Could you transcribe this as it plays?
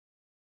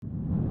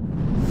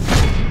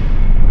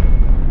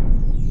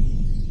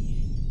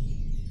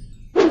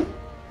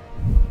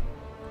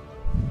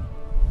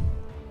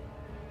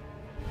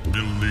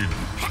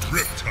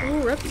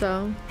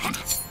style.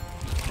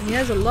 And he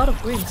has a lot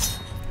of wings.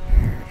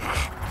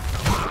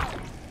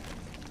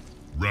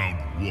 Round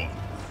 1.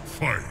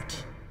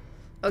 Fight.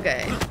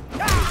 Okay.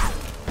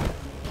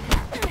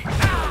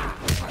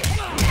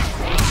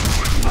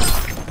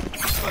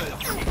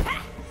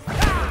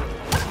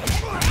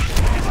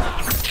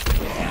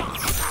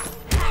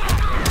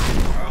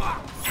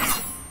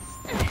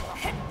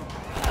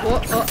 Whoa,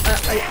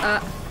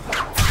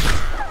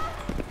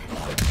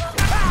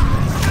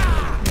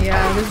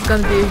 yeah, this is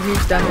gonna be a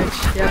huge damage.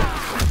 Yeah.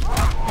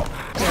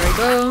 There we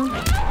go.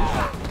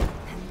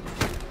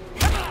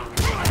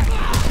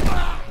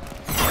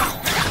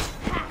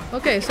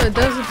 Okay, so it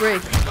does a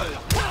break.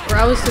 Or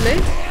I was too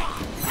late?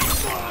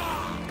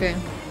 Okay.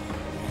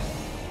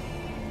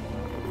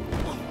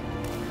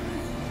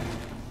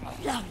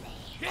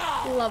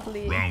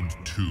 Lovely. Round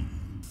 2.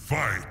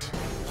 Fight.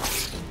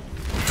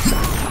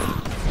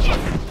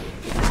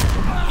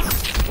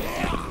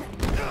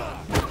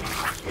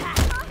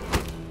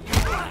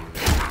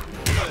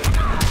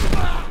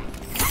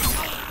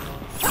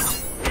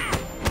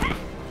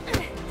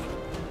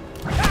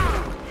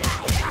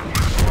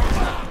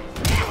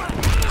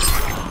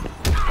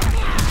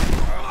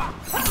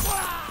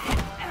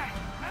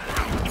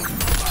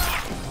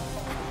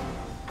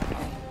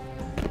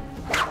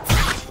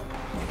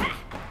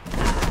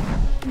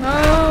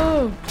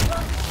 No!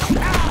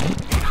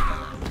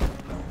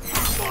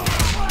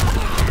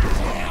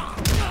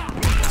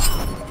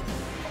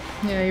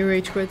 Yeah, you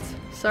rage quit.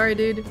 Sorry,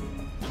 dude.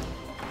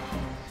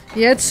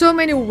 He had so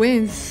many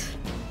wins.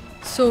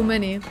 So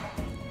many.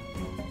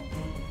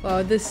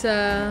 Wow, this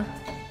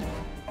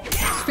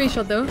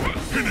screenshot though.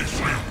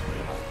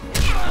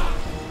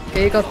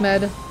 Okay, he got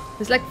mad.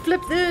 He's like,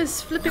 flip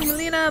this! Flipping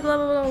Mileena, blah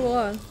blah blah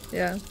blah.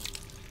 Yeah.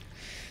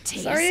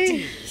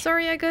 Tasty.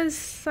 Sorry, I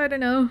guess. I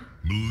don't know.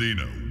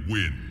 Mileena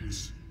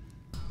wins.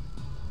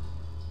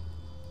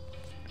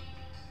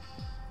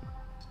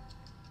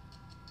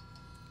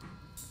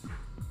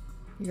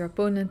 Your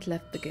opponent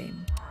left the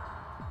game.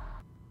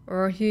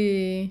 Or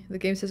the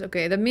game says,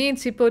 okay, that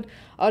means he put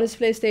out his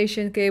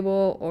PlayStation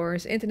cable or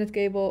his internet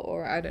cable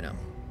or I don't know.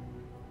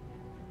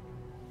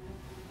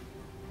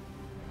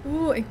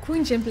 Ooh, a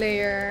Queen Gym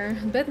player.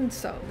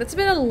 Badminton. That's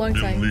been a long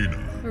time.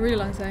 Mileena. A really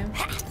long time.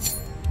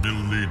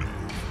 Mileena.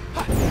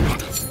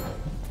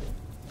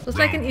 So it's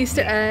like an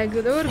Easter egg.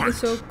 That would have been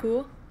so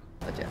cool.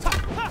 But yeah.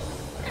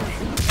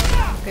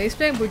 Okay, he's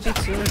playing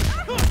Bujitsu.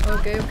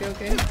 Okay.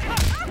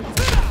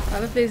 I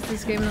haven't played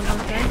this game in a long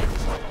time.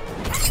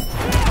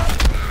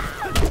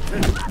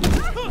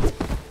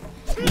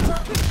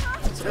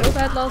 So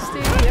bad,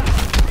 LOSTy. Yep.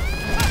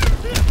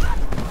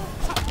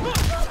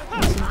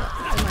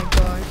 Oh my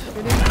gosh,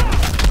 really?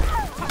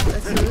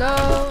 That's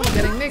low. I'm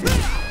getting mixed.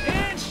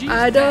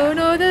 I don't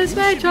know this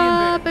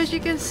matchup, as you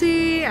can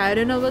see. I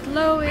don't know what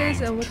low is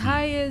and what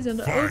high is and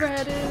what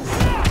overhead is.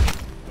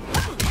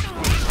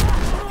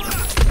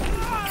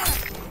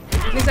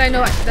 At least I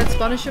know that's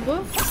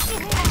punishable.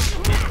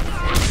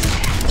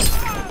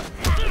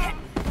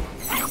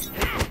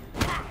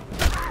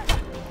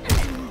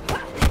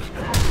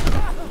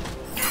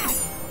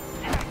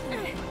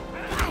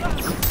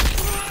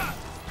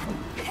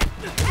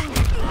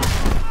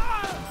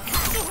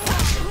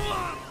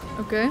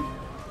 Okay.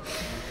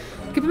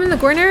 Keep him in the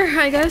corner,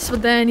 I guess,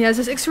 but then he has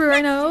his X-ray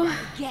right now.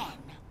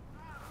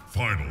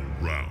 Final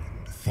round.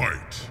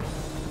 Fight.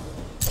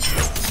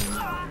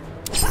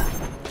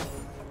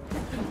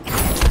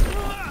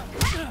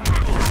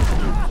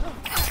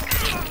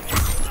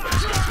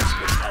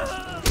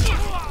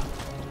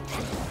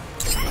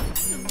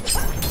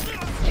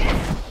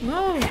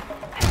 No.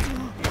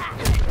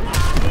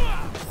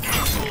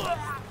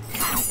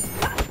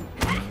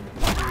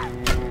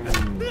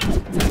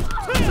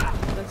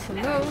 That's a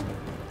low.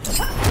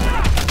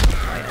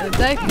 A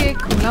dive kick,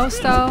 low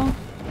style.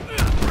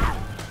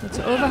 That's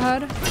an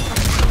overhead.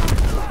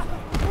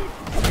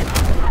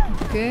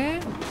 Okay.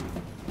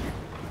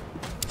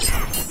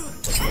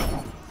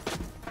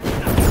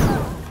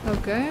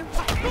 Okay.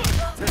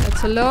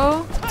 That's a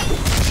low.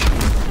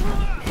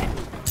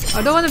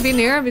 I don't want to be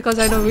near because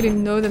I don't really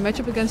know the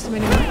matchup against him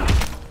anymore.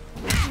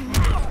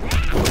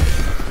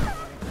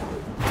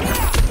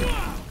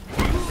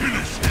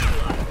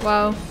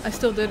 Wow, I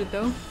still did it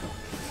though.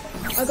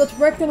 I got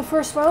wrecked in the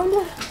first round.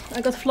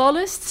 I got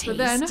flawless, but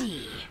then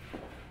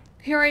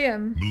here I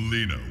am.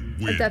 Mileena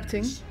wins.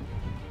 Adapting.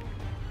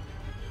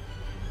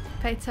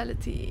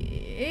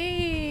 Fatality.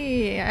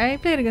 Hey, I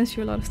played against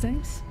you a lot of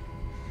times.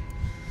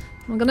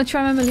 I'm gonna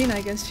try my Mileena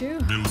against you.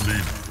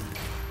 Mileena.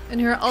 In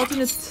her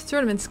alternate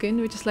tournament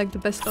skin, which is like the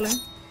best color.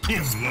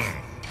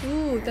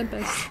 Ooh,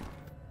 Tempest.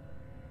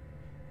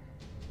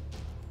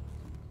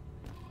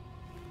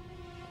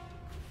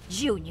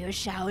 Junior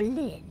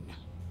Shaolin.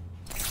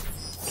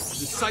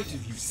 The sight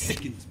of you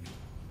sickens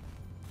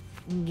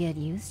me. Get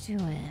used to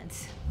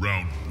it.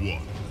 Round 1.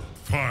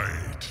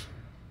 Fight.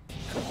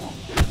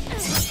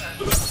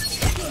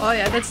 Oh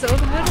yeah, that's the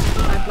overhead.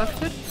 I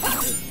blocked it.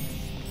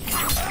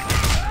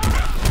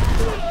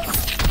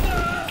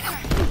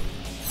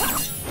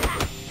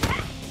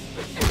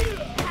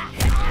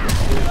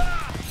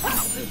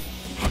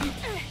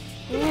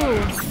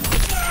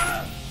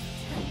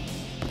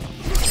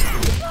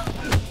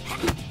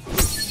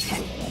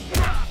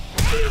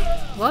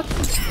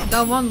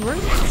 That one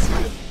worked?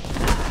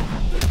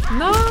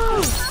 No!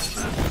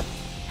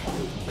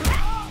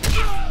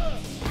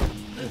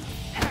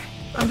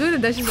 I'm doing the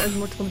dashes as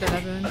Mortal Kombat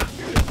 11.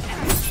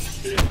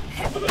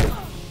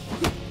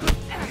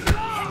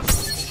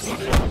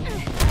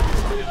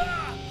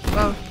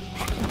 Wow.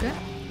 Okay.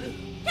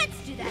 Let's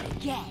do that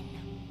again.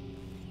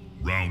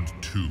 Round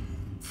 2.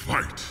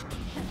 Fight.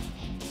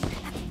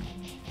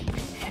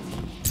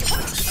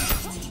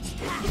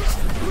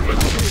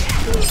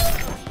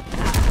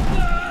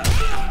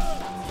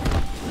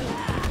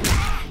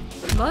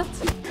 What?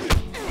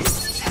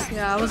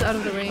 Yeah, I was out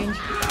of the range.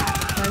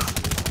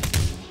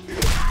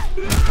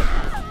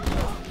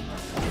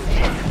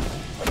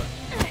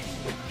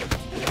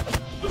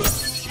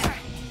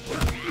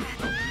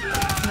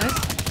 Nice.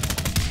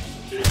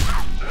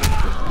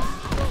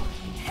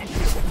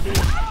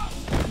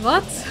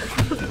 What?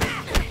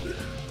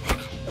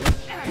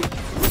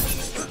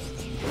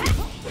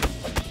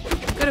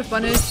 Could have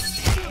punished.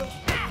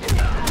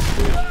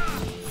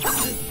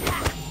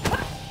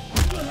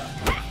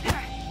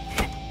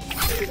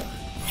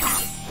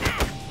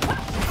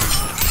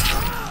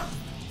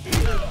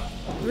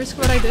 Risk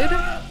what I did.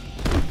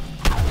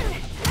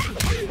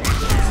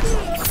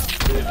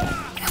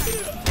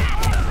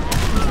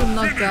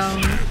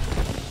 Knockdown.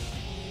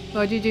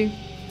 Oh, GG.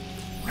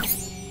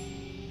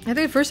 I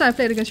think the first time I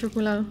played against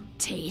Mileena.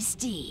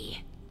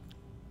 Tasty.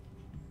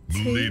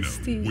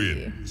 Mileena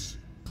wins.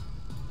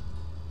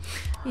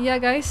 Yeah,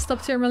 guys,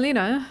 top tier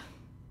Mileena.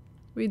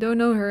 We don't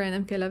know her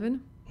in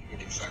MK11.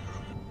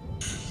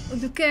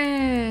 Liu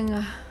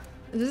Kang.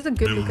 This is a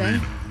good Liu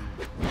Kang.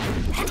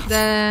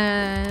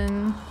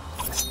 Then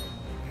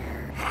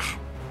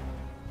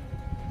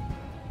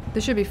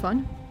this should be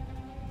fun.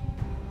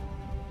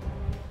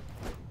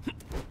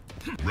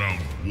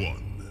 Round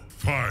 1.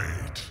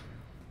 Fight.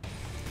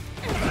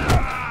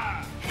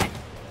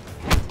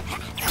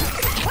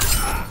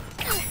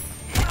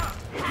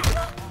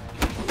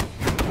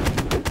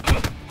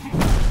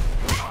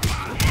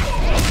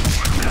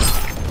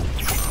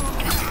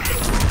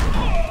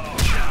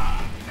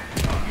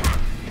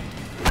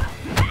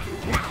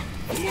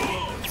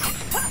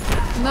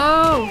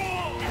 No!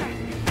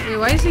 Wait,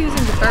 why is he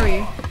using the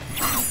parry?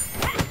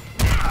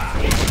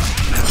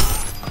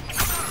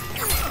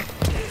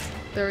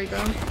 There we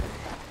go.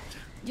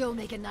 You'll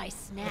make a nice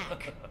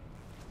snack.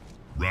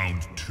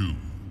 Round 2.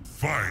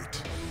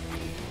 Fight.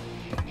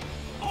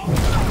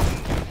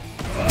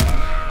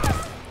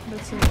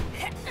 That's it.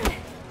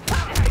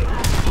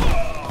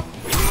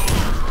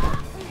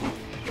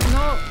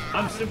 No!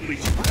 I'm simply.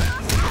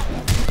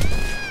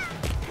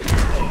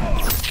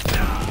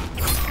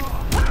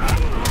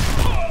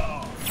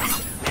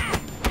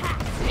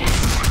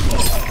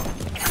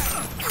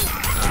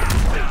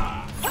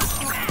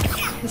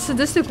 The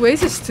sadistic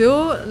ways is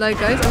still, like,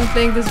 guys, I've been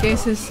playing this game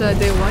since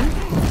day one.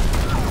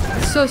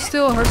 It's so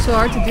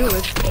hard to deal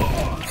with.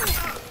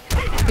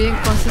 Being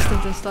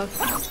consistent and stuff.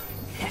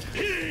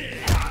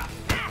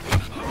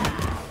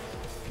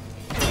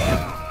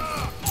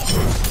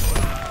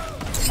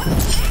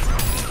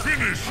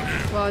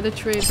 Wow, the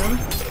trade though.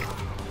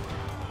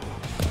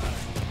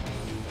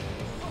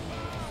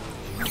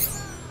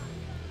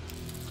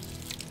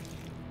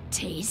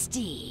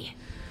 Tasty.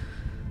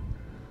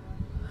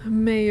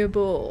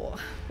 Mayable.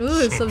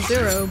 Ooh,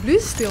 Sub-Zero. Blue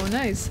steel,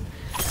 nice.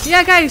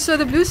 Yeah, guys, so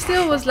the blue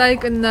steel was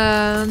like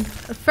a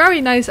very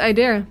nice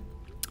idea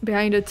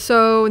behind it.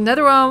 So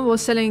NetherRealm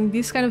was selling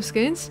these kind of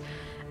skins,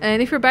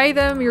 and if you buy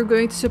them, you're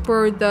going to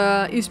support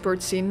the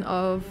esports scene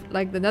of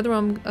like the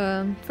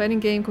NetherRealm fighting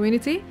game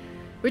community,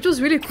 which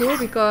was really cool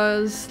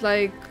because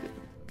like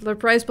the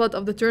prize pot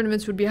of the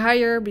tournaments would be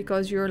higher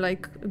because you're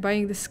like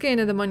buying the skin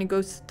and the money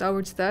goes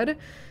towards that.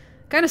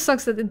 Kind of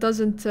sucks that it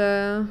doesn't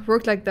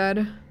work like that.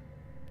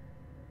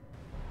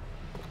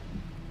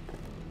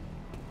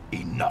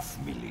 Enough,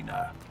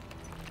 Mileena.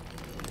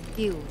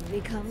 You've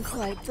become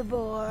quite the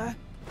bore.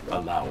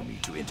 Allow me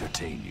to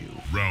entertain you.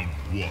 Round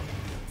 1.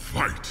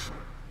 Fight.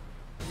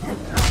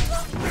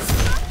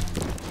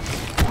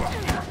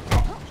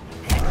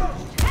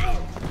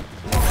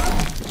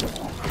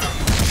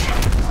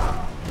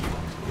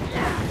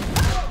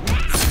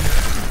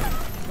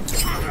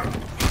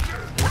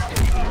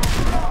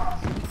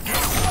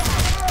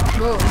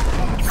 Whoa.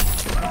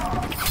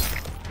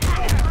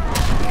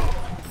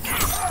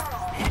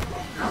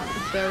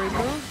 There we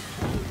go.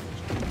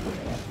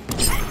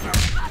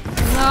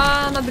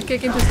 Nah, not the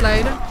kick into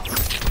slide.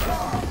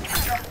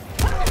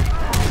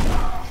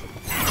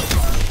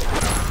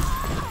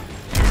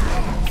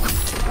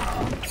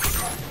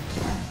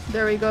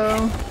 There we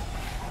go.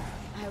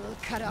 I will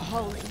cut a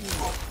hole in you.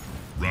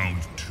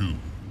 Round 2.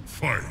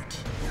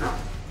 Fight.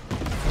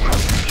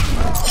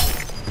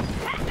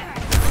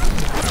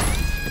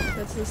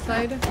 That's the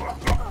slide.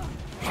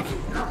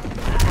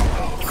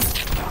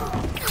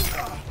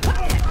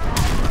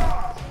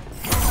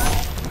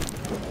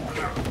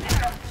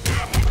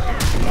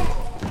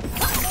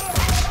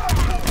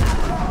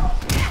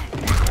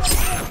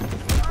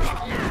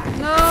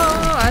 No,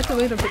 I have to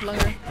wait a bit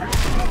longer.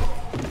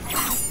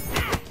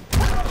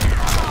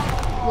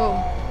 Whoa.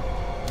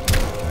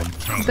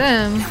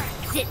 Damn.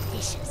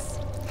 Delicious.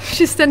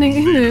 She's standing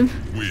in him.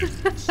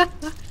 Wins.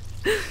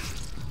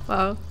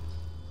 Wow.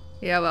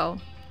 Yeah,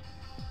 well.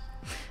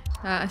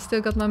 I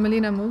still got my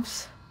Mileena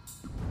moves.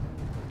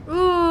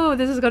 Ooh,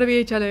 this is gonna be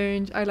a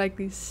challenge. I like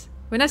these.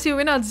 When I see a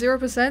win at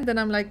 0%, then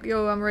I'm like,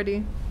 yo, I'm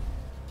ready.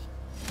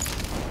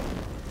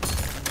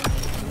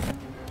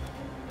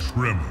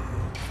 Tremor.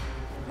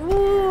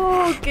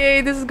 Ooh,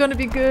 okay, this is gonna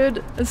be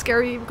good and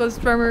scary because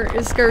Tremor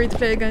is scary to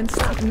play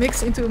against.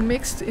 Mix into a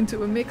mix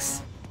into a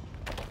mix.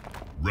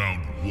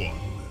 Round 1.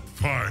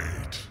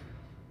 Fight.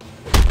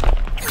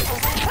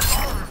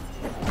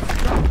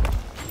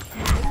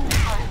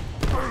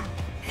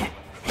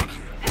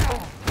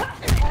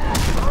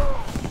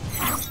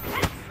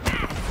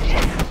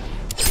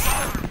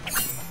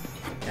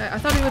 I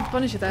thought he would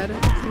punish it, Adam.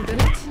 He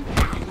didn't.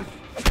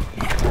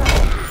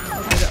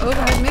 Okay, the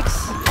overhead mix.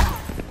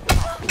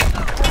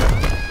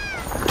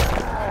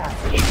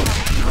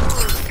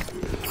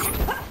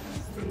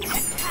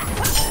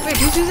 Wait,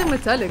 who's using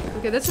metallic?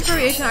 Okay, that's a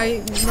variation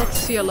I not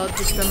see a lot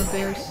with Tremor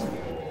players.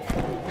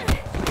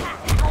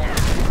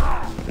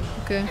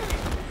 Okay.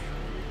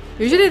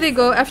 Usually they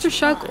go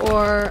Aftershock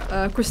or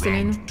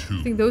Crystalline.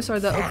 I think those are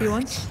the OP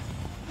ones.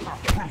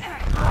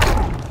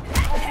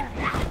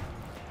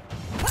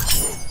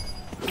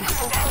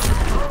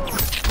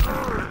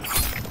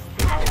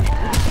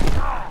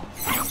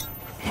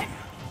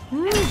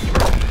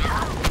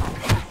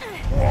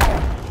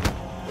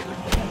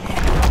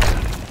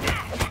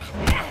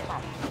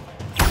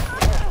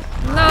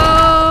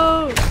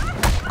 No!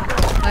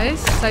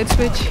 Nice, side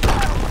switch.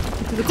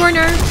 Into the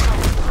corner.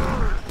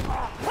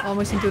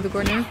 Almost into the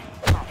corner.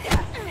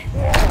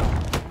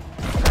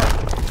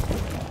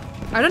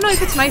 I don't know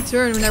if it's my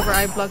turn whenever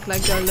I block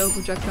like the low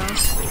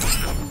projectiles.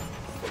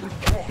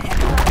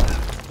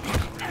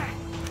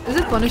 Is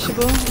it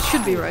punishable? It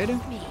should be, right?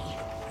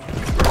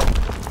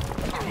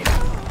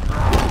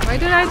 Why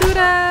did I do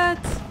that?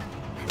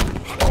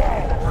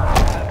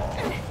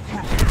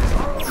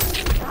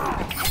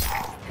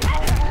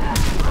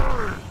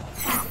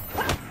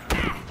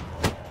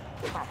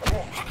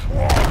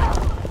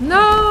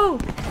 No!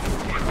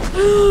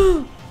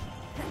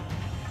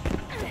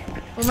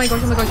 Oh my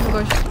gosh, oh my gosh, oh my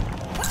gosh.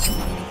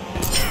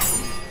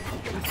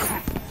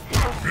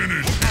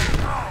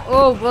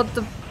 Oh, what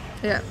the...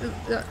 Yeah,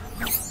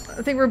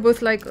 I think we're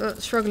both like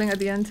struggling at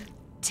the end.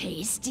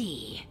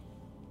 Tasty.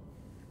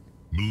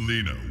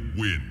 Mileena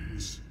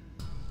wins.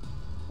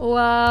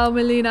 Wow,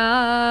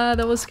 Mileena,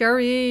 that was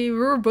scary. We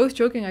were both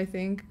joking, I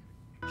think.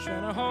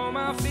 Trying to hold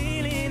my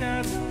feeling,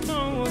 I don't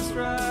know what's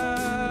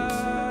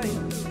right.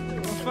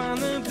 I'll find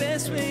the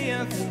best way,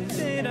 I think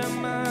that I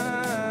might.